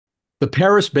The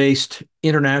Paris-based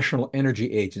International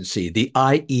Energy Agency, the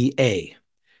IEA,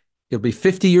 it'll be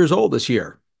 50 years old this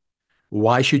year.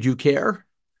 Why should you care?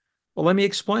 Well, let me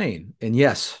explain. And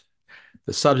yes,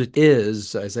 the subject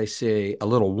is, as I say, a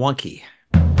little wonky.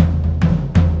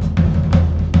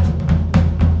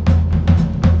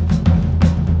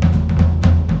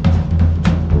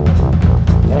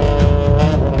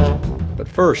 But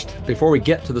first, before we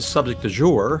get to the subject du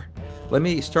jour, let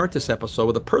me start this episode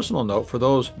with a personal note for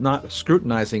those not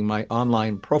scrutinizing my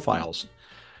online profiles.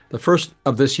 The first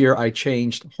of this year, I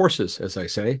changed horses, as I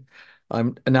say.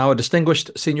 I'm now a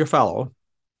distinguished senior fellow.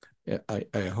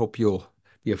 I hope you'll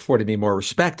be affording me more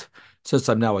respect since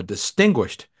I'm now a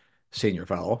distinguished senior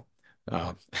fellow.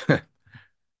 Uh,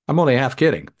 I'm only half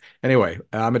kidding. Anyway,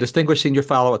 I'm a distinguished senior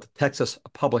fellow at the Texas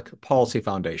Public Policy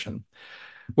Foundation,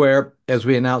 where, as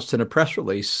we announced in a press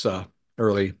release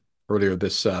earlier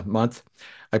this month,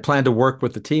 I plan to work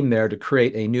with the team there to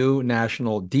create a new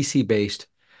national DC-based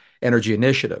energy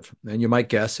initiative. And you might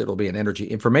guess it'll be an energy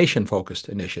information-focused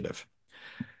initiative.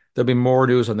 There'll be more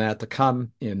news on that to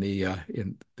come in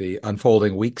the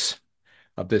unfolding weeks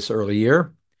of this early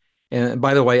year. And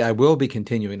by the way, I will be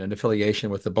continuing an affiliation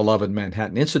with the beloved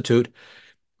Manhattan Institute,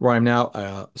 where I'm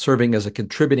now serving as a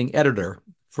contributing editor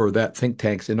for that think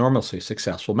tank's enormously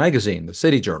successful magazine, the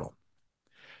City Journal.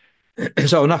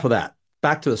 So enough of that.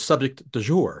 Back to the subject du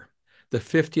jour, the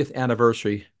 50th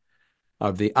anniversary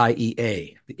of the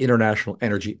IEA, the International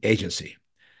Energy Agency.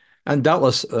 And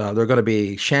doubtless, there are going to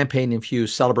be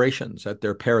champagne-infused celebrations at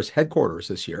their Paris headquarters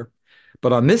this year.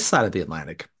 But on this side of the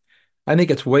Atlantic, I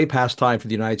think it's way past time for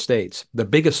the United States, the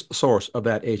biggest source of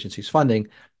that agency's funding,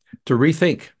 to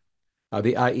rethink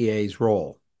the IEA's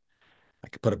role. I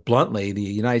could put it bluntly, the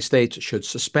United States should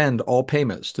suspend all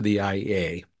payments to the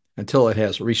IEA until it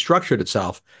has restructured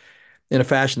itself in a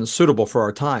fashion suitable for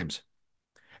our times.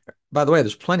 By the way,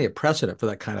 there's plenty of precedent for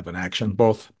that kind of an action,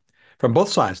 from both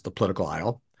sides of the political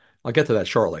aisle. I'll get to that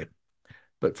shortly.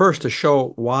 But first, to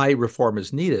show why reform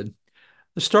is needed,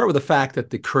 let's start with the fact that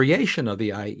the creation of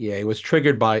the IEA was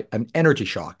triggered by an energy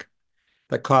shock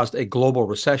that caused a global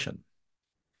recession.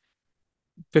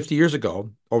 50 years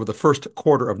ago, over the first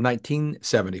quarter of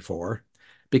 1974,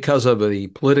 because of the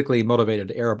politically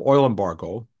motivated Arab oil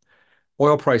embargo,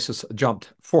 oil prices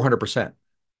jumped 400%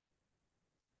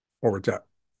 over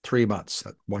 3 months,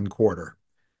 one quarter.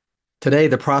 Today,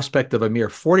 the prospect of a mere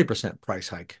 40% price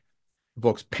hike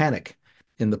evokes panic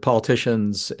in the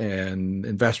politicians and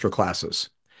investor classes.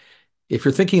 If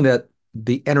you're thinking that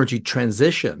the energy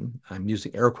transition, I'm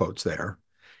using air quotes there,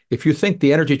 if you think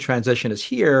the energy transition is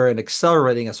here and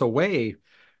accelerating us away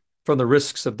from the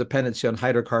risks of dependency on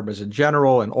hydrocarbons in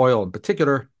general and oil in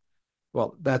particular,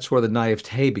 well, that's where the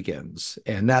naivete begins.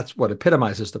 And that's what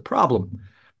epitomizes the problem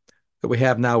that we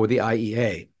have now with the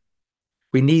IEA.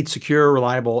 We need secure,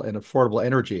 reliable, and affordable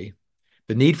energy.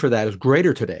 The need for that is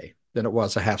greater today than it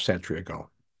was a half century ago.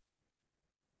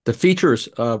 The features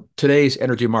of today's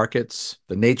energy markets,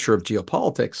 the nature of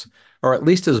geopolitics, are at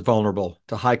least as vulnerable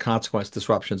to high consequence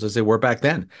disruptions as they were back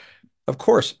then. Of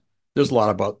course, there's a lot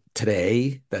about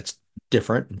today that's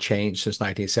different and changed since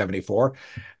 1974.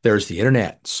 There's the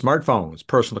internet, smartphones,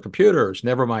 personal computers,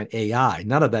 never mind AI.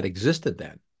 None of that existed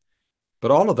then. But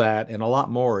all of that and a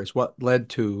lot more is what led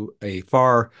to a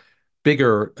far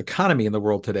bigger economy in the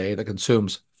world today that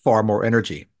consumes far more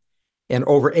energy. And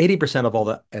over 80% of all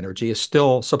that energy is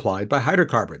still supplied by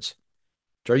hydrocarbons,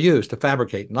 which are used to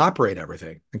fabricate and operate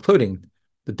everything, including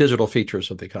the digital features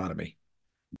of the economy.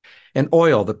 And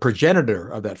oil, the progenitor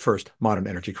of that first modern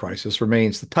energy crisis,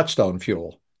 remains the touchstone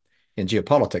fuel in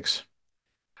geopolitics.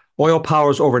 Oil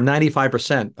powers over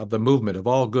 95% of the movement of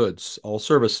all goods, all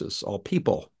services, all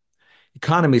people.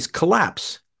 Economies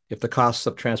collapse if the costs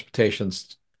of transportation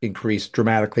increase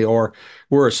dramatically, or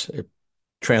worse, if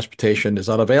transportation is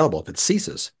unavailable, if it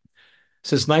ceases.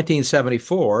 Since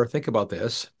 1974, think about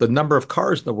this, the number of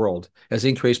cars in the world has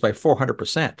increased by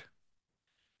 400%.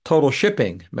 Total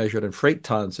shipping, measured in freight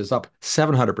tons, is up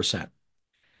 700%.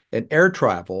 And air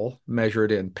travel,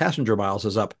 measured in passenger miles,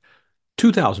 is up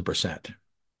 2,000%.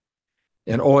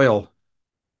 And oil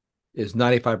is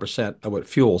 95% of what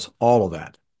fuels all of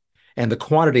that. And the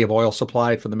quantity of oil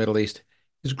supplied from the Middle East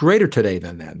is greater today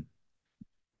than then.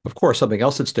 Of course, something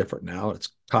else that's different now, it's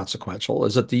consequential,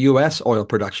 is that the U.S. oil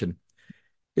production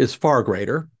is far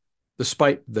greater,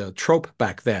 despite the trope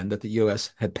back then that the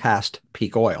U.S. had passed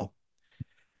peak oil.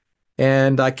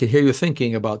 And I can hear you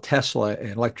thinking about Tesla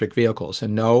and electric vehicles.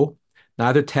 And no,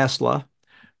 neither Tesla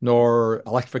nor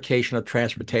electrification of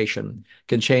transportation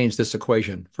can change this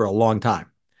equation for a long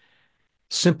time.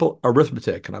 Simple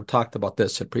arithmetic, and I've talked about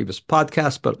this in previous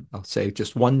podcasts, but I'll say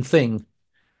just one thing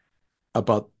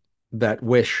about that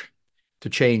wish to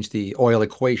change the oil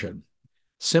equation.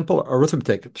 Simple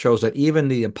arithmetic shows that even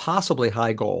the impossibly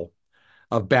high goal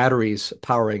of batteries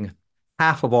powering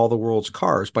half of all the world's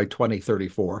cars by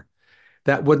 2034,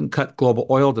 that wouldn't cut global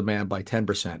oil demand by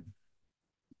 10%.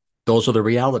 Those are the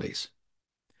realities.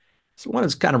 So one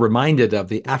is kind of reminded of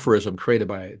the aphorism created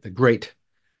by the great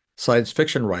science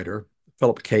fiction writer,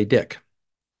 Philip K. Dick.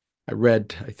 I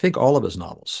read, I think, all of his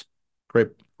novels. Great,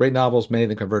 great novels, many of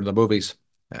them converted into movies.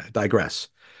 Digress.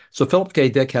 So Philip K.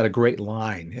 Dick had a great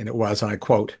line, and it was, and I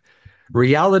quote,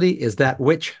 "Reality is that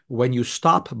which, when you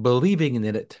stop believing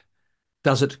in it,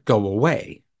 doesn't go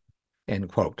away," end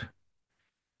quote.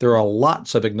 There are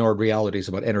lots of ignored realities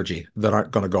about energy that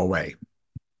aren't going to go away.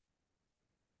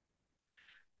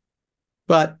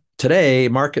 But today,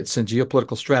 markets and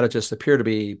geopolitical strategists appear to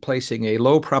be placing a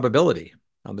low probability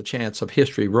on the chance of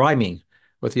history rhyming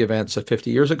with the events of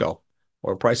 50 years ago.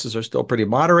 Oil prices are still pretty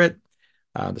moderate.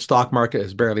 The stock market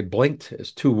has barely blinked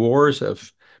as two wars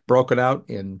have broken out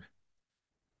in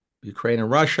Ukraine and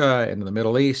Russia and in the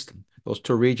Middle East. Those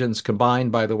two regions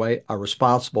combined, by the way, are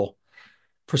responsible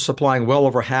for supplying well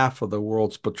over half of the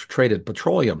world's traded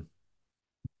petroleum.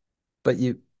 But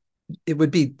it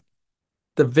would be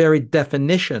the very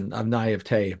definition of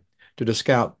naivete to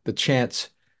discount the chance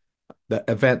that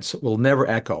events will never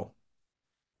echo,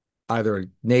 either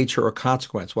nature or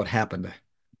consequence, what happened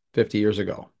 50 years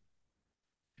ago.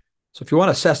 So if you want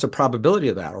to assess the probability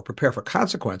of that or prepare for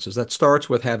consequences, that starts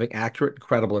with having accurate,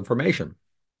 credible information.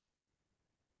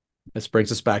 This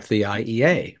brings us back to the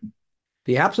IEA.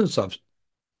 The absence of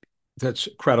that's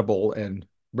credible and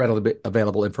readily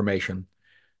available information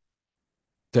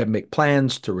to make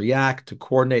plans, to react, to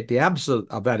coordinate. The absence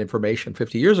of that information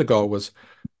 50 years ago was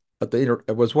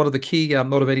one of the key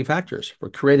motivating factors for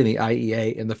creating the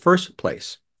IEA in the first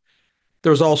place.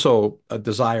 There was also a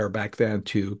desire back then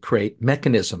to create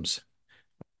mechanisms,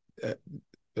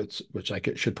 which I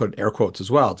should put in air quotes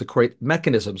as well, to create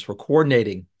mechanisms for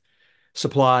coordinating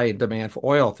supply and demand for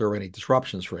oil if there were any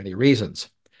disruptions for any reasons.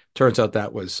 Turns out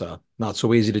that was not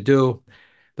so easy to do.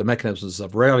 The mechanisms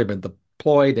have rarely been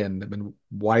deployed and have been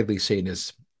widely seen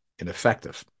as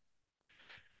ineffective.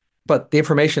 But the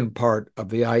information part of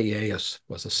the IEA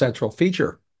was a central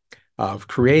feature of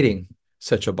creating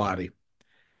such a body.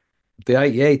 The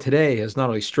IEA today has not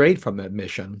only strayed from that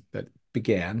mission that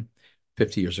began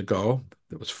 50 years ago,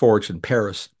 that was forged in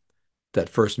Paris, that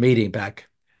first meeting back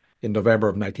in November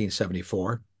of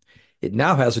 1974, it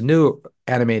now has a new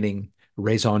animating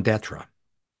raison d'etre.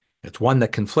 It's one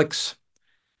that conflicts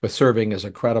with serving as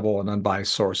a credible and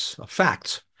unbiased source of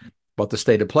facts about the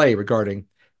state of play regarding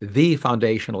the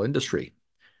foundational industry,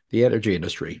 the energy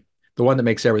industry, the one that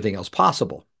makes everything else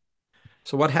possible.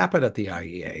 So what happened at the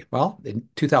IEA? Well, in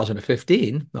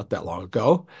 2015, not that long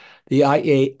ago, the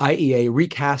IEA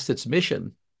recast its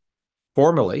mission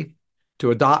formally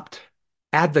to adopt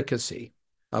advocacy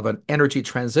of an energy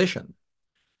transition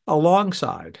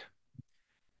alongside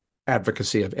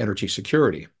advocacy of energy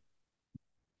security.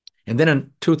 And then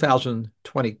in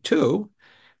 2022,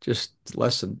 just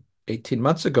less than 18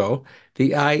 months ago,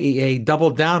 the IEA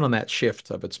doubled down on that shift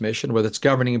of its mission with its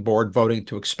governing board voting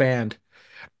to expand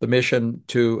the mission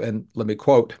to, and let me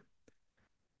quote,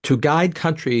 to guide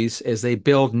countries as they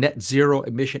build net zero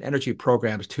emission energy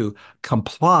programs to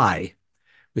comply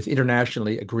with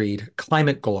internationally agreed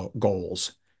climate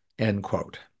goals, end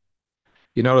quote.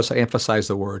 You notice I emphasize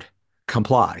the word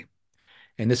comply,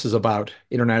 and this is about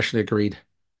internationally agreed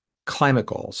climate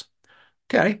goals.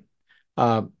 Okay.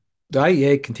 The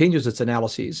IEA continues its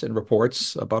analyses and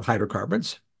reports about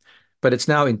hydrocarbons, but it's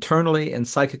now internally and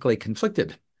psychically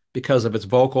conflicted because of its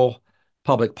vocal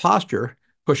public posture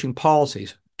pushing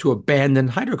policies to abandon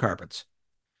hydrocarbons.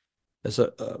 As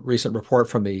a recent report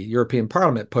from the European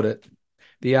Parliament put it,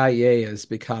 the IEA has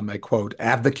become a, quote,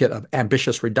 advocate of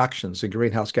ambitious reductions in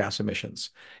greenhouse gas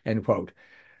emissions, end quote.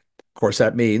 Of course,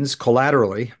 that means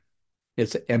collaterally,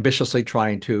 it's ambitiously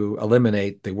trying to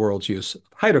eliminate the world's use of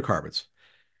hydrocarbons.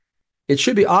 It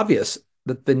should be obvious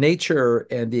that the nature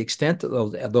and the extent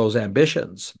of those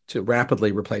ambitions to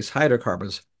rapidly replace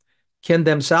hydrocarbons can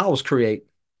themselves create,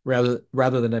 rather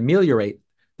than ameliorate,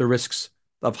 the risks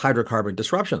of hydrocarbon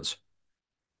disruptions.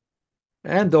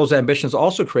 And those ambitions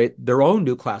also create their own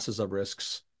new classes of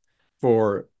risks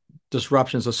for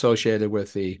disruptions associated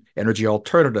with the energy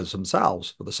alternatives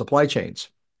themselves, for the supply chains.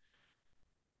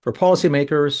 For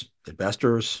policymakers,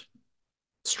 investors,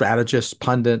 strategists,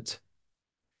 pundits,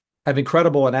 having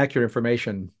credible and accurate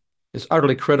information is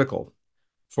utterly critical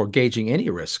for gauging any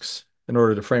risks in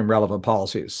order to frame relevant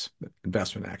policies,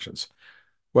 investment actions.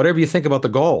 Whatever you think about the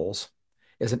goals,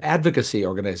 as an advocacy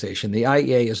organization, the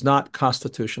IEA is not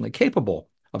constitutionally capable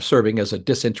of serving as a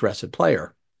disinterested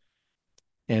player.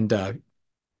 And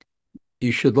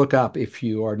you should look up, if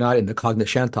you are not in the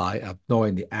cognoscenti of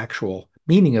knowing the actual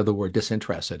meaning of the word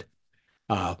disinterested,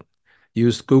 uh,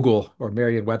 use Google or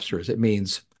Merriam-Webster's. It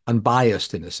means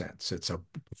unbiased in a sense. It's a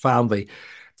profoundly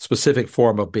specific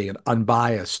form of being an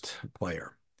unbiased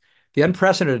player. The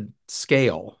unprecedented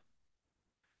scale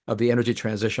of the energy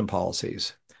transition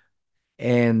policies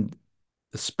and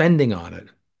the spending on it,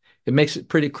 it makes it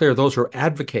pretty clear those who are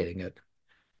advocating it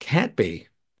can't be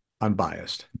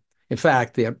unbiased. In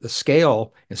fact, the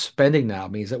scale and spending now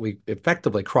means that we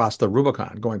effectively crossed the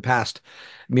Rubicon, going past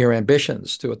mere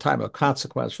ambitions to a time of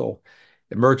consequential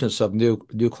emergence of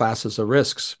new classes of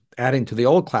risks, adding to the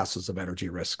old classes of energy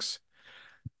risks.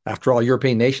 After all,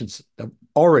 European nations have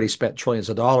already spent trillions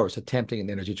of dollars attempting an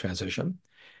energy transition,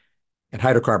 and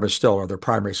hydrocarbons still are their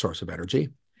primary source of energy.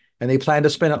 And they plan to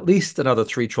spend at least another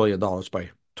 $3 trillion by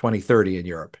 2030 in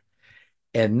Europe.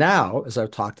 And now, as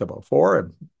I've talked about before,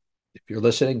 and if you're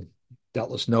listening,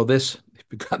 doubtless know this. If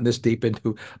you've gotten this deep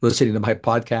into listening to my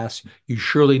podcast, you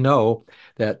surely know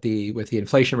that with the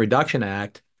Inflation Reduction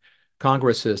Act,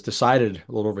 Congress has decided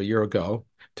a little over a year ago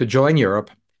to join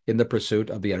Europe in the pursuit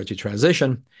of the energy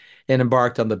transition and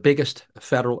embarked on the biggest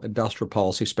federal industrial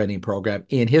policy spending program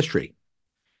in history.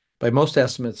 By most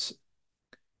estimates,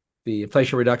 the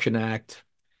Inflation Reduction Act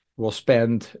will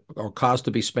spend or cause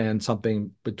to be spent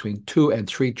something between $2 and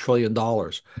 $3 trillion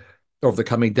over the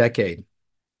coming decade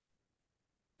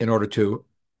in order to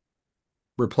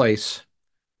replace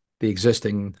the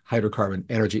existing hydrocarbon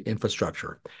energy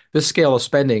infrastructure. This scale of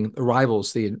spending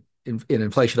rivals in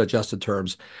inflation-adjusted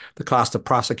terms the cost of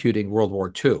prosecuting World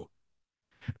War II.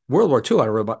 World War II, I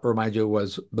remind you,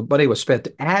 was the money was spent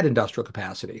to add industrial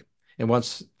capacity and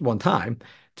one time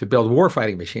to build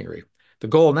warfighting machinery. The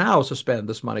goal now is to spend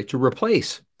this money to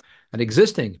replace an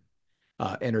existing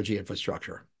energy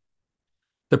infrastructure.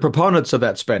 The proponents of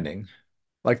that spending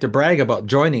like to brag about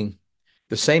joining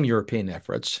the same European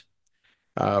efforts.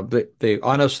 They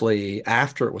honestly,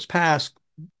 after it was passed,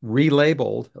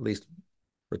 relabeled, at least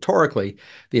rhetorically,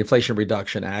 the Inflation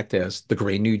Reduction Act as the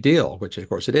Green New Deal, which of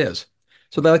course it is.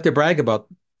 So they like to brag about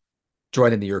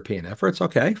joining the European efforts.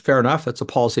 Okay, fair enough. That's a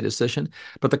policy decision.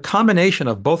 But the combination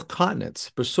of both continents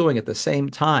pursuing at the same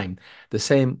time the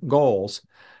same goals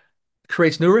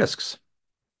creates new risks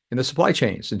in the supply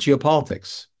chains and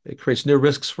geopolitics. It creates new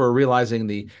risks for realizing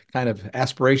the kind of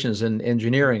aspirations in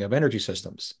engineering of energy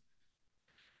systems.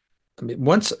 I mean,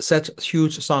 once such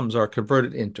huge sums are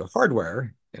converted into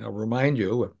hardware, and I'll remind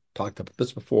you, I've talked about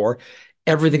this before,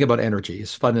 everything about energy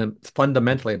is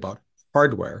fundamentally about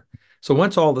hardware. So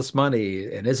once all this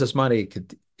money, and as this money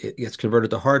it gets converted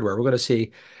to hardware, we're going to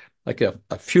see like a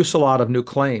fusillade of new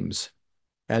claims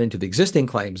adding to the existing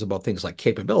claims about things like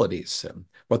capabilities and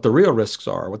what the real risks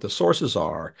are, what the sources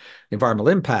are, environmental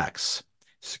impacts,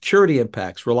 security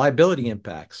impacts, reliability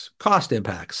impacts, cost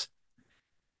impacts.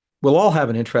 We'll all have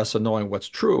an interest in knowing what's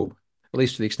true, at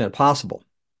least to the extent possible.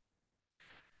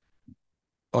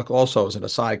 Also, as an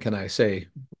aside, can I say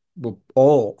we'll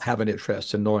all have an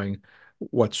interest in knowing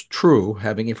what's true,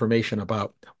 having information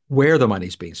about where the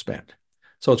money's being spent.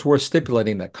 So it's worth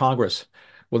stipulating that Congress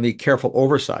will need careful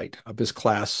oversight of this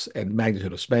class and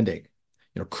magnitude of spending.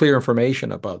 Clear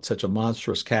information about such a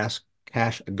monstrous cash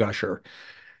gusher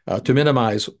to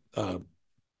minimize.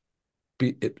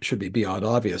 It should be beyond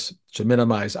obvious to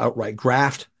minimize outright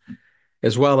graft,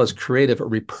 as well as creative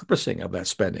repurposing of that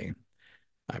spending.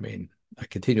 I mean, I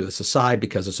continue this aside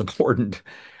because it's important.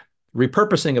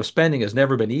 Repurposing of spending has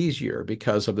never been easier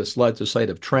because of this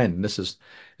legislative trend. And this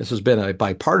has been a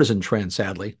bipartisan trend,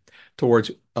 sadly, towards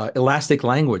elastic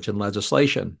language in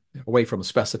legislation, away from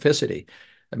specificity.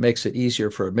 It makes it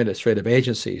easier for administrative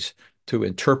agencies to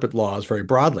interpret laws very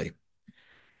broadly.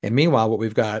 And meanwhile, what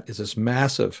we've got is this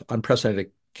massive,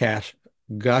 unprecedented cash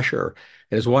gusher.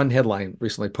 And as one headline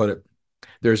recently put it,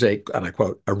 there's and I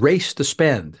quote, a race to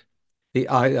spend the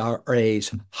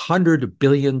IRA's $100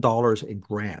 billion in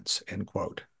grants, end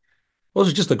quote. Those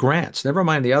are just the grants. Never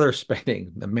mind the other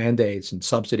spending, the mandates and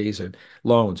subsidies and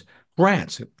loans.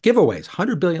 Grants, giveaways,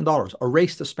 $100 billion, a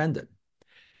race to spend it.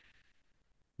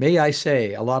 May I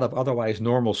say, a lot of otherwise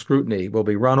normal scrutiny will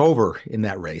be run over in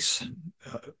that race.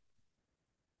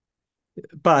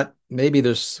 But maybe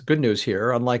there's good news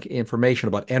here. Unlike information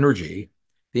about energy,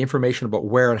 the information about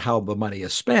where and how the money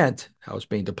is spent, how it's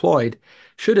being deployed,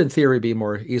 should in theory be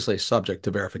more easily subject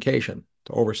to verification,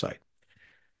 to oversight.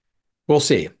 We'll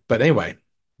see. But anyway,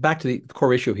 back to the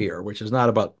core issue here, which is not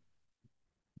about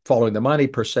following the money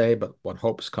per se, but one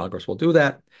hopes Congress will do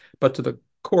that, but to the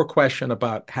core question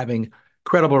about having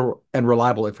credible and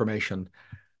reliable information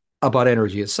about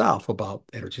energy itself, about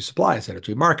energy supplies,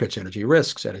 energy markets, energy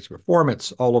risks, energy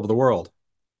performance all over the world.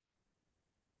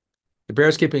 It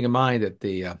bears keeping in mind that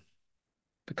the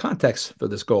context for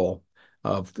this goal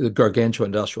of the gargantuan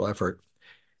industrial effort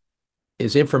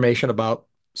is information about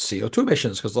CO2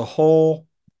 emissions, because the whole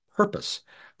purpose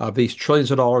of these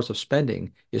trillions of dollars of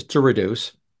spending is to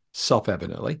reduce,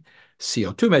 self-evidently,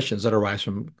 CO2 emissions that arise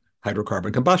from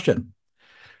hydrocarbon combustion.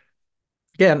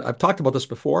 Again, I've talked about this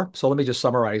before, so let me just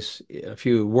summarize in a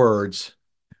few words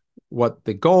what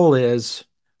the goal is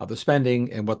of the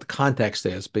spending and what the context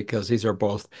is, because these are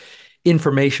both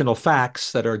informational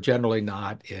facts that are generally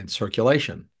not in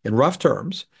circulation. In rough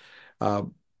terms, uh,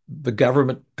 the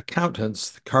government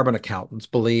accountants, the carbon accountants,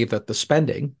 believe that the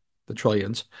spending, the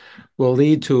trillions, will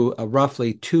lead to a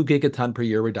roughly 2 gigaton per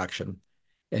year reduction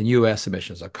in U.S.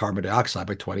 emissions of carbon dioxide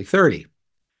by 2030.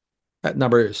 That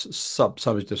number is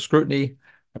subject to scrutiny.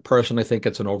 I personally think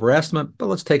it's an overestimate, but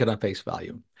let's take it on face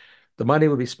value. The money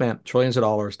would be spent, trillions of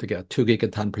dollars, to get a 2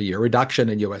 gigaton per year reduction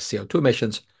in U.S. CO2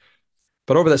 emissions.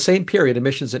 But over the same period,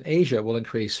 emissions in Asia will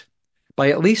increase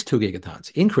by at least 2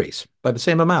 gigatons, increase by the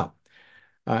same amount.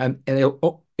 And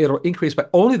it'll increase by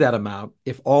only that amount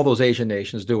if all those Asian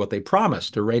nations do what they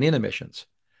promised to rein in emissions.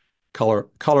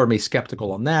 Color me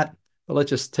skeptical on that, but let's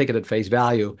just take it at face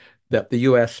value that the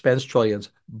U.S. spends trillions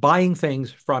buying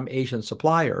things from Asian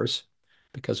suppliers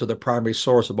because they're the primary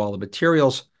source of all the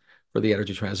materials for the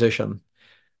energy transition.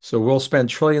 So we'll spend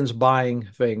trillions buying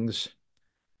things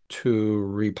to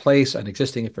replace an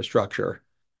existing infrastructure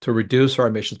to reduce our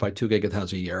emissions by 2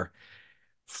 gigatons a year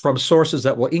from sources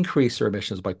that will increase their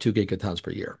emissions by 2 gigatons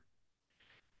per year.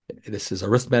 This is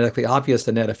arithmetically obvious.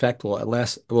 The net effect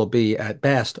will be at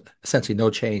best essentially no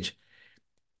change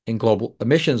in global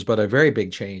emissions, but a very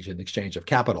big change in exchange of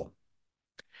capital.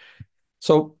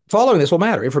 So following this will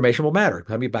matter. Information will matter.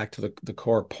 Coming back to the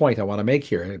core point I want to make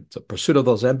here, it's a pursuit of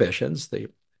those ambitions.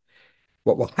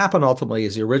 What will happen ultimately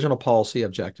is the original policy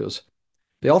objectives,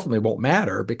 they ultimately won't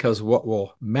matter, because what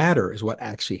will matter is what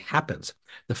actually happens.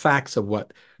 The facts of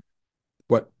what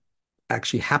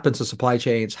actually happens to supply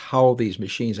chains, how these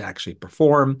machines actually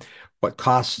perform, what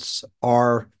costs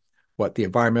are, what the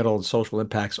environmental and social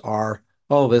impacts are.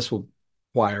 All of this will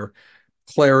require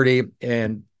clarity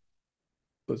and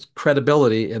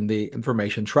credibility in the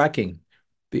information tracking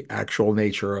the actual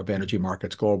nature of energy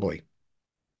markets globally.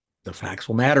 The facts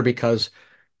will matter because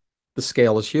the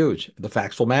scale is huge. The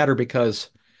facts will matter because,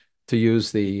 to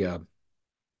use the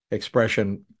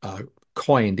expression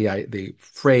coined, the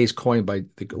phrase coined by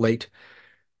the late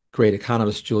great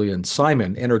economist Julian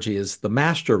Simon, energy is the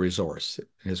master resource,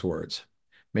 in his words.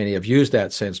 Many have used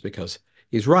that since because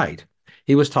he's right.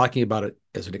 He was talking about it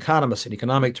as an economist in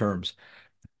economic terms.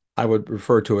 I would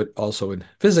refer to it also in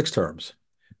physics terms.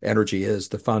 Energy is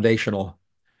the foundational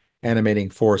animating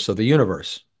force of the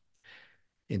universe.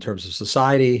 In terms of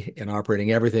society and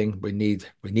operating everything, we need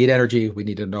energy. We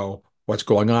need to know what's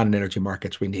going on in energy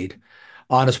markets. We need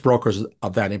honest brokers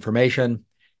of that information.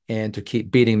 And to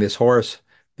keep beating this horse,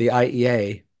 the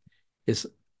IEA is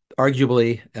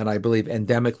arguably, and I believe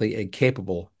endemically,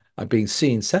 incapable of being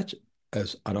seen such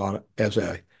as a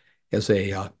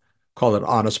call it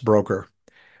honest broker.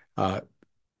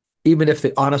 Even if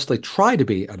they honestly try to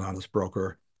be an honest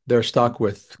broker, they're stuck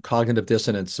with cognitive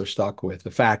dissonance. They're stuck with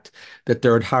the fact that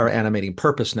their entire animating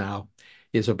purpose now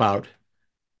is about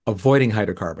avoiding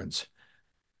hydrocarbons,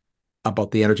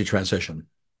 about the energy transition.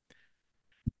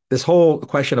 This whole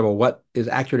question about what is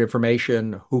accurate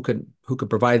information, who can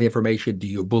provide the information, do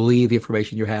you believe the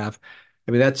information you have?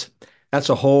 I mean, that's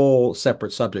a whole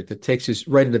separate subject that takes us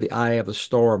right into the eye of the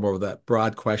storm over that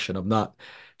broad question of not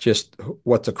just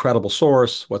what's a credible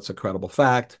source, what's a credible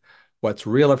fact, what's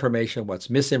real information, what's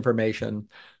misinformation,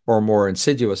 or more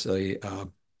insidiously,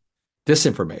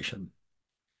 disinformation.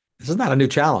 This is not a new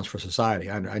challenge for society.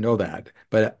 I know that,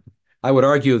 but I would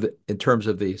argue that in terms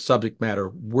of the subject matter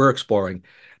we're exploring,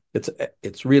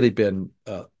 it's really been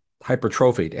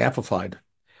hypertrophied, amplified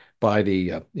by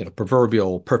the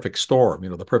proverbial perfect storm.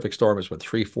 The perfect storm is when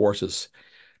three forces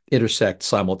intersect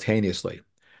simultaneously.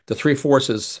 The three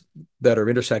forces that are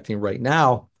intersecting right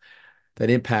now that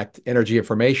impact energy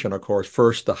information, of course,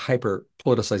 first, the hyper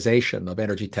politicization of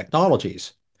energy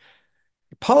technologies.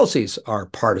 Policies are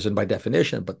partisan by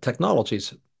definition, but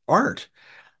technologies aren't.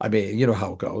 I mean, you know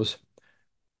how it goes.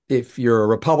 If you're a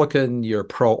Republican, you're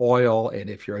pro-oil, and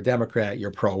if you're a Democrat,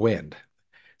 you're pro-wind.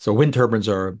 So wind turbines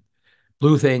are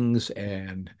blue things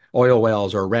and oil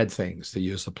wells are red things, to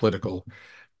use the political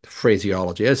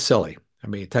phraseology. It's silly. I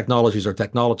mean, technologies are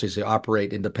technologies. They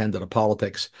operate independent of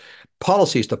politics.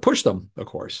 Policies to push them, of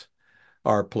course,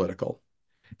 are political.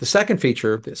 The second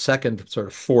feature, the second sort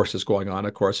of force is going on,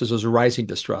 of course, is there's a rising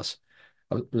distrust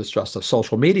of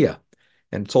social media.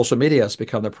 And social media has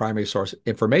become the primary source of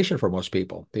information for most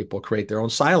people. People create their own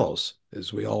silos,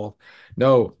 as we all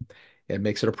know. It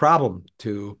makes it a problem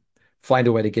to find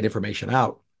a way to get information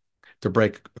out, to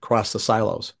break across the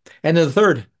silos. And then the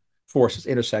third force is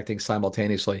intersecting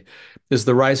simultaneously is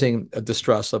the rising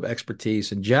distrust of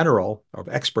expertise in general, of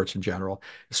experts in general,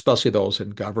 especially those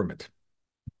in government.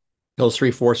 Those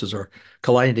three forces are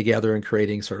colliding together and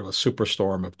creating sort of a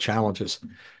superstorm of challenges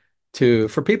to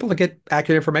for people to get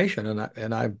accurate information.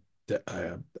 I,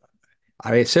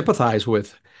 I sympathize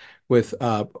with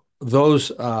those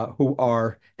who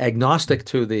are agnostic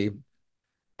to the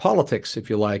politics, if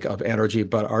you like, of energy,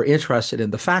 but are interested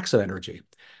in the facts of energy,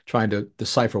 trying to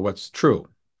decipher what's true.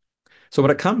 So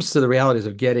when it comes to the realities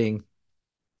of getting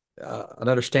an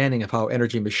understanding of how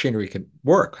energy machinery can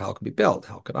work, how it can be built,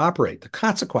 how it can operate, the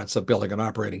consequence of building and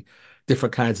operating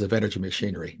different kinds of energy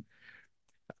machinery.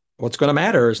 What's going to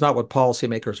matter is not what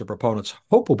policymakers or proponents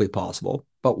hope will be possible,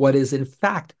 but what is in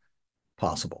fact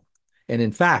possible. And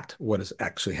in fact, what is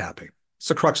actually happening. It's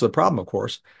the crux of the problem, of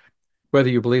course. Whether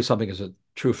you believe something is a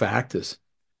true fact is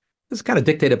kind of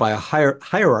dictated by a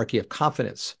hierarchy of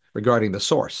confidence regarding the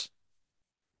source.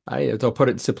 Don't put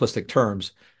it in simplistic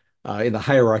terms. In the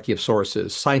hierarchy of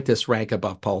sources, scientists rank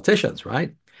above politicians,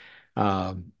 right?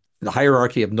 The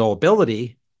hierarchy of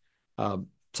knowability,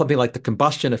 something like the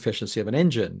combustion efficiency of an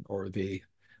engine or the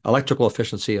electrical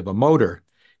efficiency of a motor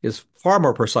is far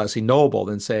more precisely knowable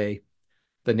than, say,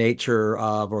 the nature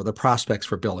of or the prospects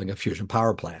for building a fusion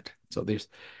power plant. So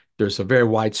there's a very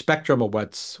wide spectrum of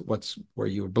what's where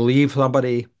you believe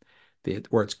somebody,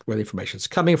 where the information is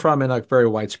coming from, and a very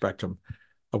wide spectrum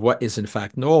of what is in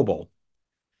fact knowable.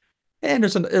 And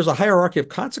there's a hierarchy of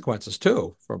consequences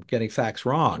too from getting facts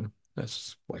wrong.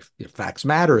 That's like facts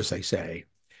matter, as they say.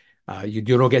 You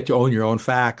don't get to own your own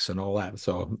facts and all that.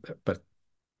 So, but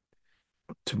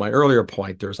to my earlier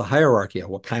point, there's a hierarchy of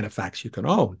what kind of facts you can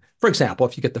own. For example,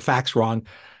 if you get the facts wrong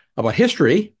about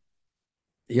history,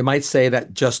 you might say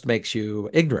that just makes you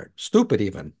ignorant, stupid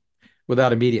even,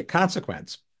 without immediate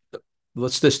consequence.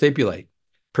 Let's just stipulate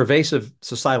pervasive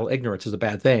societal ignorance is a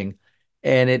bad thing,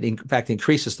 and it in fact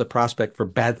increases the prospect for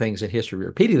bad things in history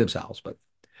repeating themselves. But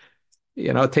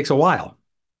it takes a while.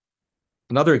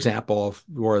 Another example of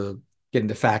where getting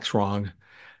the facts wrong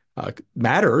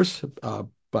matters,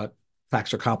 but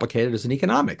facts are complicated is in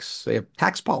economics. They have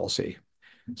tax policy.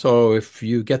 So if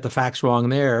you get the facts wrong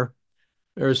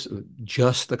there's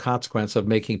just the consequence of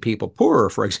making people poorer,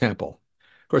 for example.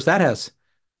 Of course,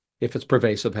 if it's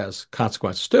pervasive, has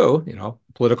consequences too.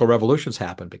 Political revolutions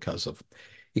happen because of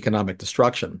economic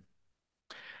destruction.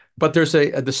 But there's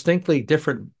a distinctly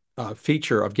different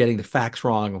feature of getting the facts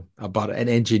wrong about an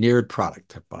engineered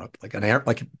product, about getting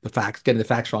the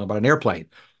facts wrong about an airplane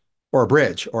or a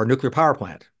bridge or a nuclear power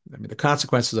plant. I mean, the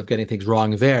consequences of getting things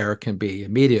wrong there can be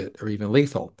immediate or even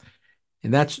lethal.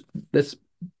 And that's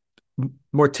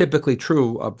more typically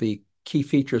true of the key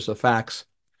features of facts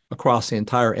across the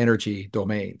entire energy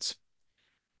domains.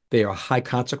 They are high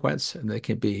consequence and they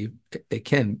can be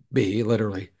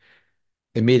literally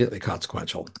immediately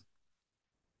consequential.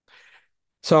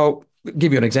 So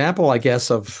give you an example, I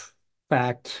guess, of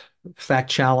fact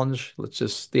challenge.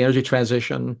 The energy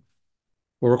transition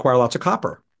will require lots of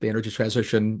copper. The energy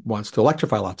transition wants to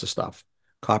electrify lots of stuff.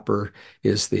 Copper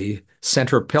is the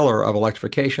center pillar of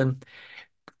electrification.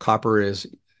 Copper is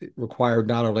required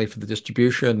not only for the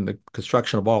distribution, the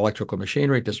construction of all electrical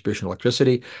machinery, distribution of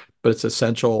electricity, but it's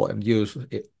essential and used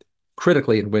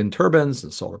critically in wind turbines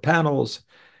and solar panels,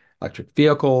 electric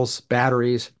vehicles,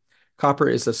 batteries. Copper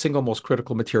is the single most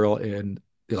critical material in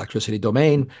the electricity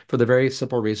domain for the very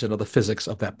simple reason of the physics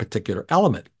of that particular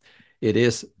element. It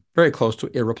is very close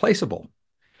to irreplaceable.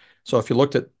 So if you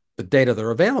looked at the data that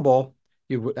are available,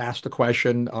 you would ask the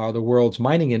question, are the world's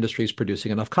mining industries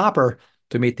producing enough copper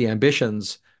to meet the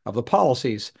ambitions of the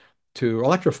policies to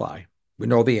electrify? We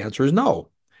know the answer is no.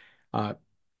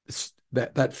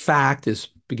 That fact is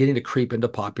beginning to creep into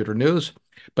popular news,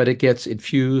 but it gets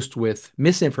infused with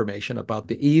misinformation about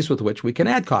the ease with which we can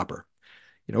add copper.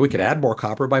 We could add more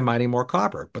copper by mining more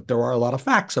copper, but there are a lot of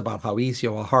facts about how easy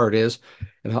or how hard it is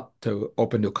to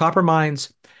open new copper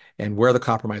mines and where the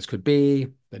copper mines could be,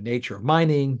 the nature of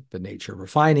mining, the nature of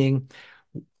refining,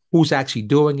 who's actually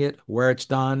doing it, where it's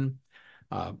done.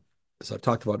 As I've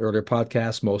talked about earlier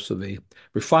podcasts, most of the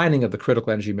refining of the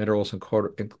critical energy minerals,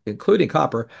 including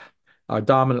copper, are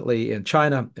dominantly in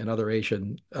China and other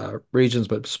Asian regions,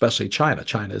 but especially China.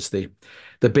 China is the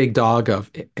big dog of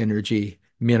energy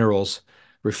minerals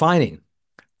refining.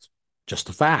 Just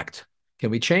a fact. Can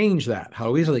we change that?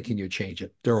 How easily can you change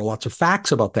it? There are lots of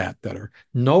facts about that are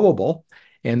knowable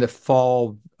and that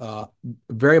fall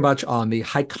very much on the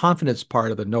high confidence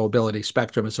part of the knowability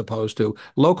spectrum as opposed to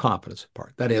low confidence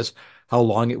part. That is, how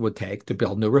long it would take to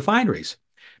build new refineries,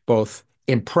 both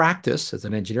in practice as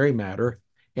an engineering matter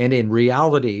and in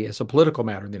reality as a political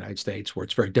matter in the United States, where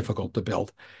it's very difficult to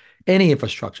build any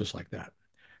infrastructures like that.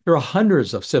 There are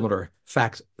hundreds of similar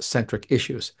fact-centric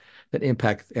issues that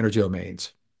impact energy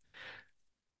domains.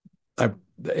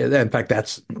 In fact,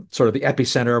 that's sort of the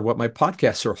epicenter of what my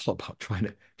podcasts are all about,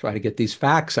 trying to get these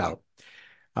facts out.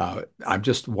 I'm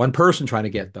just one person trying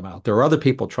to get them out. There are other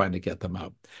people trying to get them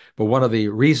out. But one of the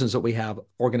reasons that we have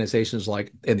organizations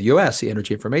like in the US, the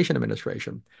Energy Information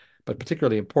Administration, but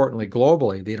particularly importantly,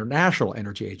 globally, the International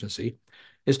Energy Agency,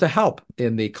 is to help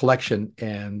in the collection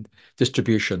and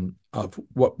distribution of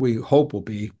what we hope will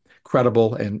be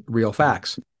credible and real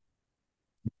facts.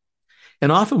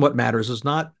 And often what matters is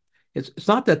not it's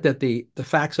not that the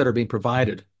facts that are being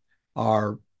provided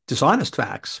are dishonest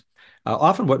facts.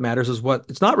 Often what matters is what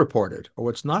it's not reported or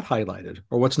what's not highlighted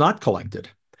or what's not collected.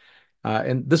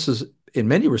 And this is, in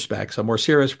many respects, a more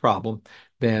serious problem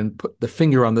than put the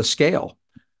finger on the scale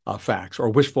of facts or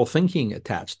wishful thinking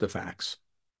attached to facts.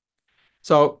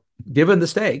 So given the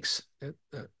stakes,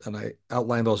 and I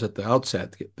outlined those at the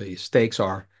outset, the stakes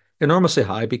are enormously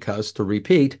high because, to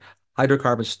repeat,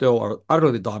 hydrocarbons still are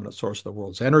utterly the dominant source of the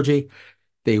world's energy.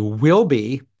 They will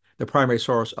be the primary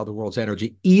source of the world's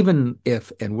energy, even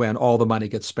if and when all the money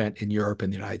gets spent in Europe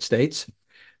and the United States.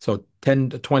 So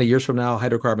 10 to 20 years from now,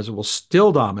 hydrocarbons will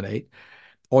still dominate.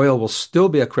 Oil will still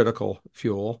be a critical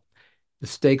fuel. The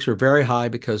stakes are very high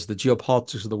because the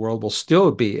geopolitics of the world will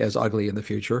still be as ugly in the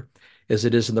future as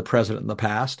it is in the present and the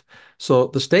past. So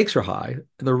the stakes are high,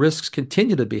 and the risks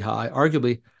continue to be high,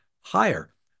 arguably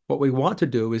higher. What we want to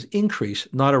do is increase,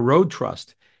 not erode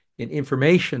trust in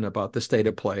information about the state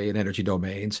of play in energy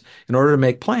domains in order to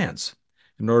make plans,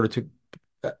 in order to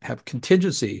have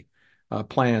contingency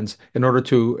plans, in order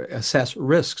to assess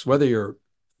risks, whether you're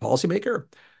a policymaker,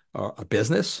 or a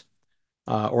business,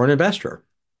 or an investor.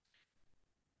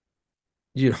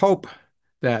 You'd hope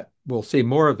that we'll see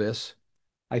more of this.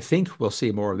 I think we'll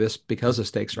see more of this because the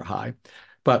stakes are high.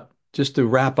 But just to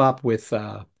wrap up with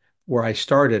where I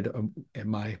started in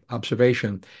my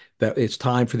observation, that it's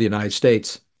time for the United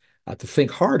States to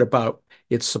think hard about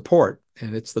its support,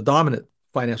 and it's the dominant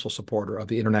financial supporter of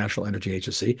the International Energy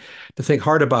Agency, to think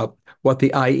hard about what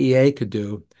the IEA could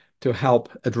do to help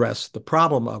address the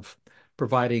problem of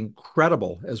providing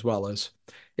credible as well as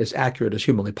accurate as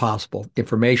humanly possible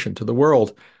information to the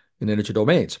world in energy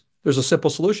domains. There's a simple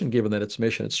solution given that its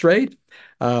mission is trade,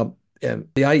 and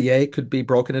the IEA could be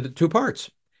broken into two parts.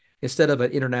 Instead of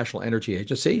an International Energy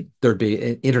Agency, there'd be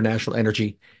an International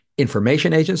Energy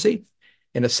Information Agency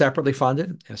and a separately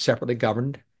funded and separately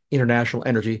governed International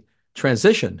Energy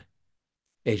Transition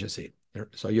Agency.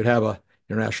 So you'd have an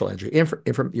International Energy you'd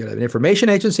have an Information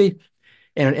Agency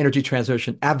and an Energy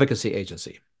Transition Advocacy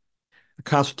Agency. The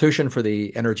Constitution for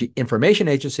the Energy Information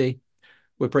Agency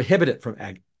would prohibit it from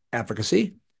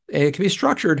advocacy. And it can be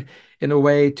structured in a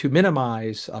way to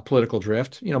minimize political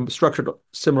drift, structured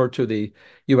similar to the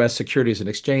U.S. Securities and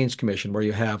Exchange Commission, where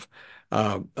you have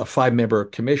a five-member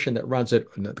commission that runs it,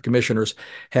 and the commissioners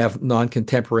have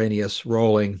non-contemporaneous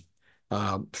rolling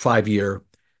 5-year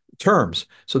terms.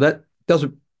 So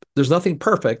there's nothing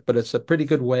perfect, but it's a pretty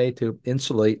good way to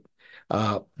insulate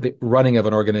the running of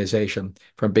an organization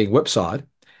from being whipsawed.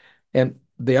 And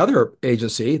the other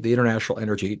agency, the International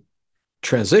Energy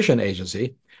Transition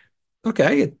Agency,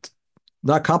 okay, it's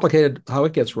not complicated how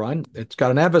it gets run. It's got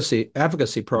an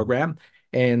advocacy program,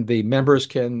 and the members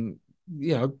can,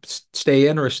 stay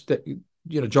in or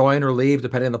join or leave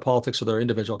depending on the politics of their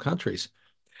individual countries.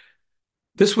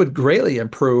 This would greatly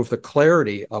improve the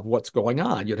clarity of what's going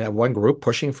on. You'd have one group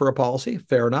pushing for a policy,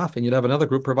 fair enough, and you'd have another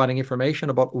group providing information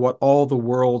about what all the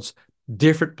world's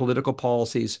different political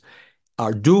policies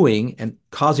are doing and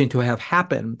causing to have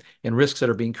happen, and risks that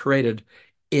are being created,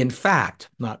 in fact,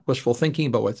 not wishful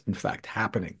thinking, but what's in fact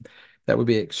happening. That would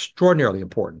be extraordinarily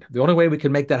important. The only way we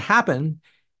can make that happen,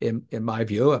 in my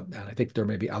view, and I think there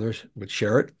may be others would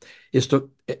share it,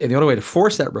 and the only way to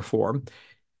force that reform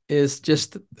is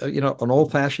just, an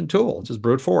old-fashioned tool, just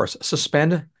brute force.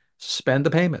 Suspend the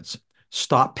payments.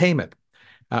 Stop payment.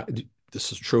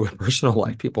 This is true in personal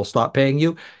life. People stop paying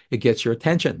you, it gets your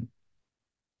attention.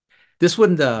 This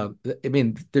wouldn't,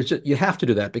 you have to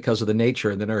do that because of the nature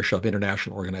and the inertia of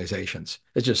international organizations.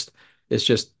 It's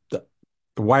just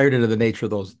wired into the nature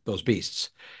of those beasts.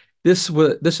 This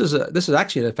is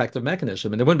actually an effective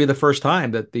mechanism, and it wouldn't be the first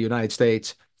time that the United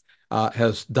States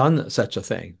has done such a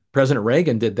thing. President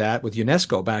Reagan did that with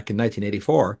UNESCO back in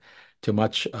 1984, to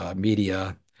much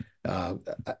media, uh,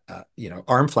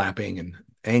 arm flapping and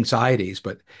anxieties.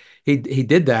 But he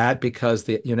did that because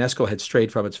the UNESCO had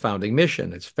strayed from its founding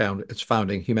mission, its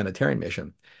founding humanitarian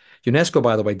mission. UNESCO,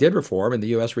 by the way, did reform, and the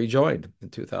U.S. rejoined in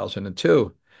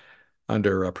 2002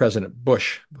 under President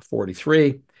Bush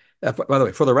 43. By the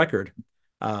way, for the record,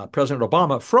 President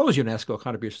Obama froze UNESCO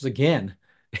contributions again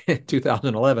in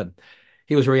 2011.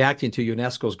 He was reacting to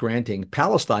UNESCO's granting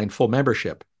Palestine full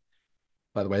membership.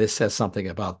 By the way, this says something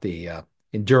about the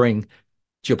enduring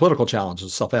geopolitical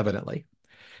challenges, self-evidently.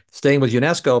 Staying with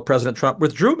UNESCO, President Trump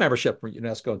withdrew membership from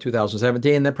UNESCO in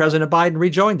 2017, and then President Biden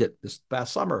rejoined it this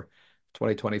past summer,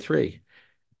 2023.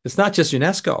 It's not just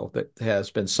UNESCO that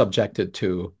has been subjected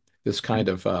to this kind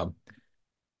of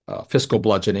fiscal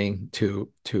bludgeoning to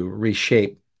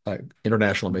reshape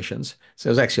international missions. So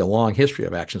there's actually a long history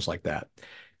of actions like that.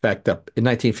 In fact, in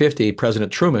 1950,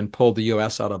 President Truman pulled the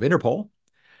U.S. out of Interpol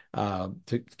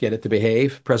to get it to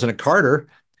behave. President Carter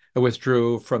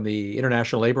withdrew from the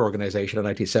International Labor Organization in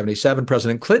 1977.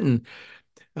 President Clinton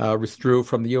withdrew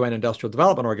from the UN Industrial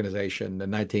Development Organization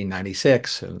in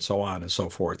 1996, and so on and so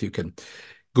forth. You can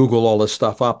Google all this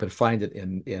stuff up and find it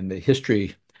in the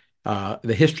history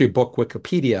book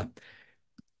Wikipedia.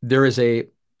 There is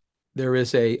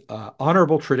a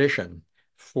honorable tradition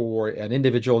for an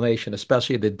individual nation,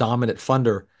 especially the dominant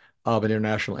funder of an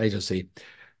international agency,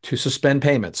 to suspend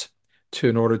payments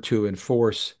in order to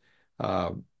enforce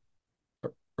a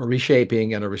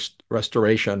reshaping and a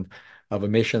restoration of a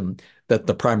mission that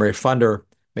the primary funder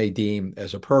may deem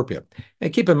as appropriate.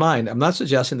 And keep in mind, I'm not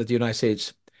suggesting that the United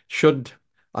States should,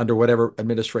 under whatever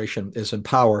administration is in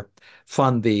power,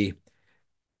 fund the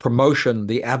promotion,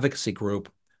 the advocacy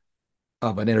group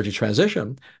of an energy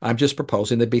transition. I'm just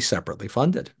proposing they be separately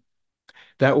funded.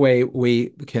 That way, we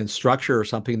can structure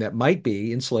something that might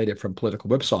be insulated from political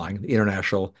whipsawing, the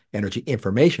International Energy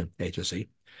Information Agency,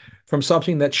 from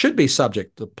something that should be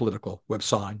subject to political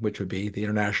whipsawing, which would be the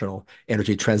International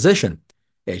Energy Transition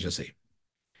Agency.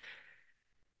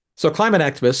 So climate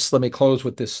activists, let me close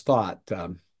with this thought.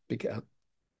 Because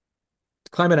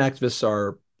climate activists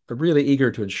are really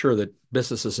eager to ensure that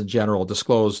businesses in general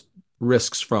disclose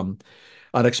risks from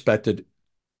unexpected,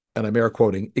 and I'm air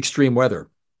quoting, extreme weather,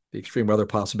 the extreme weather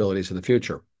possibilities in the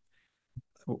future.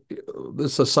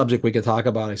 This is a subject we could talk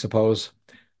about, I suppose,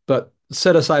 but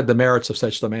set aside the merits of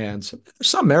such demands. There's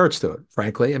some merits to it,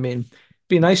 frankly. I mean, it'd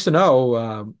be nice to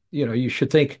know, you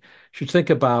should think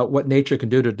about what nature can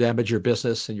do to damage your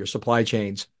business and your supply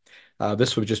chains.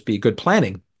 This would just be good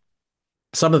planning.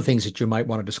 Some of the things that you might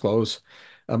want to disclose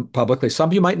publicly,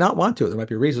 some you might not want to. There might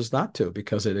be reasons not to,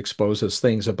 because it exposes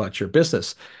things about your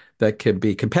business that can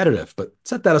be competitive. But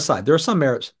set that aside. There are some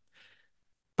merits.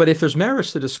 But if there's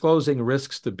merits to disclosing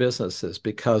risks to businesses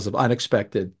because of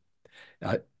unexpected,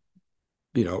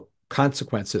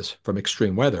 consequences from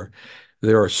extreme weather,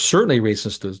 there are certainly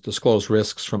reasons to disclose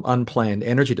risks from unplanned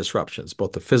energy disruptions,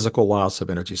 both the physical loss of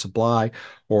energy supply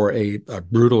or a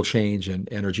brutal change in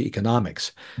energy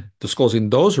economics. Disclosing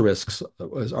those risks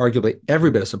is arguably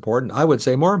every bit as important, I would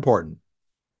say more important,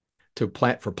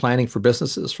 for planning for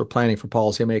businesses, for planning for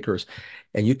policymakers.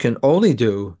 And you can only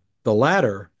do the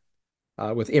latter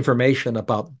with information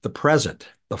about the present.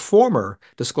 The former,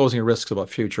 disclosing risks about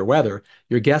future weather,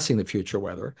 you're guessing the future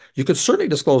weather. You could certainly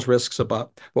disclose risks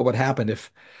about what would happen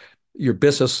if your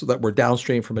business that were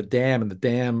downstream from a dam and the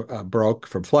dam broke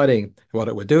from flooding, what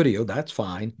it would do to you. That's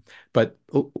fine. But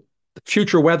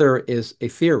future weather is a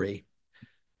theory.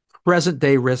 Present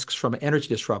day risks from energy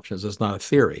disruptions is not a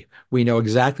theory. We know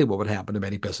exactly what would happen to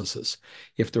many businesses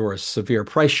if there were severe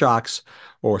price shocks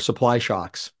or supply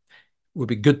shocks. Would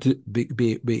be good to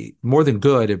be more than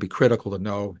good. It'd be critical to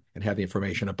know and have the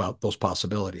information about those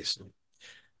possibilities.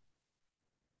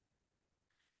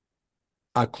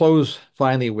 I'll close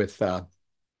finally with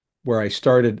where I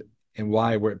started and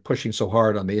why we're pushing so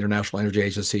hard on the international energy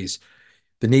agencies.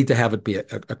 The need to have it be a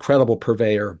credible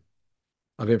purveyor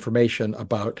of information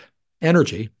about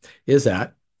energy is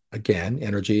that, again,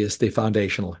 energy is the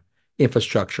foundational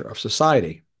infrastructure of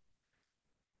society.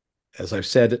 As I've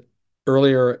said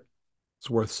earlier, it's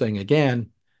worth saying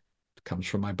again, it comes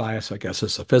from my bias, I guess,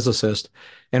 as a physicist.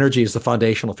 Energy is the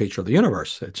foundational feature of the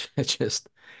universe. It's just,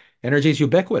 energy is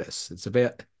ubiquitous. It's a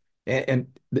bit, and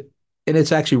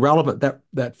it's actually relevant.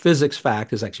 That physics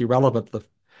fact is actually relevant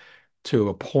to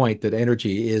a point that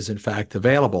energy is in fact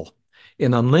available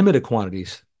in unlimited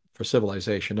quantities for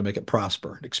civilization to make it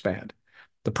prosper and expand.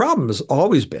 The problem has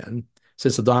always been,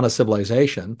 since the dawn of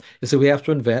civilization, is that we have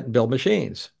to invent and build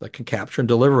machines that can capture and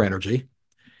deliver energy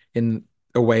in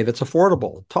a way that's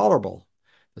affordable, tolerable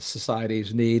the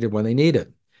societies need and when they need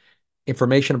it.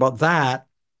 Information about that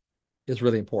is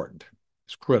really important.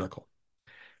 It's critical.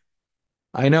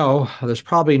 I know there's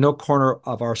probably no corner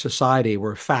of our society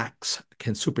where facts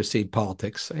can supersede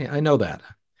politics. I know that.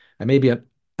 I may be an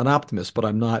optimist, but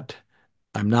I'm not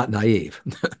naive.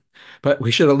 But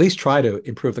we should at least try to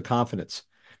improve the confidence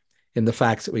in the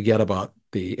facts that we get about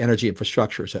the energy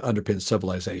infrastructures that underpin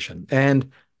civilization.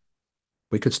 And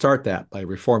we could start that by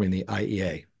reforming the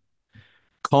IEA.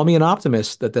 Call me an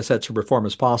optimist that such a reform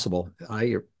is possible.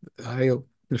 I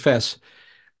confess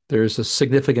there's a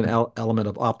significant element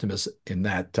of optimism in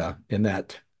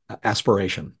that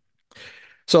aspiration.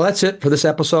 So that's it for this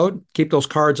episode. Keep those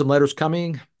cards and letters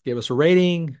coming. Give us a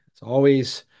rating. As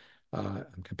always, I'm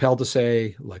compelled to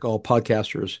say, like all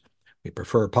podcasters, we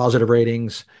prefer positive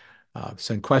ratings.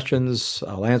 Send questions.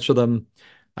 I'll answer them.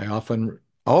 I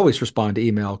always respond to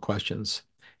email questions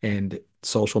and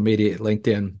social media,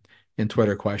 LinkedIn and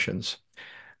Twitter questions.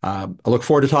 I look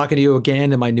forward to talking to you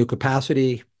again in my new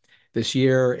capacity this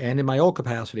year and in my old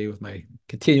capacity with my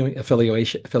continuing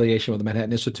affiliation with the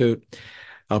Manhattan Institute.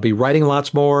 I'll be writing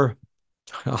lots more,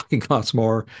 talking lots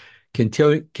more,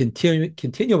 continuing.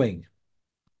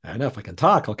 I don't know if I can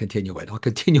talk. I'll continue it. I'll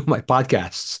continue my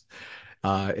podcasts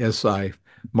as I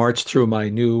march through my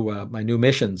new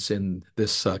missions in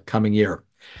this coming year.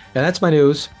 And that's my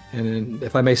news. And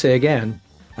if I may say again,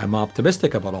 I'm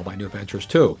optimistic about all my new ventures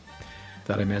too,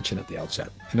 that I mentioned at the outset.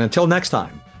 And until next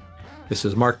time, this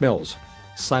is Mark Mills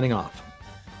signing off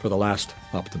for The Last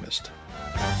Optimist.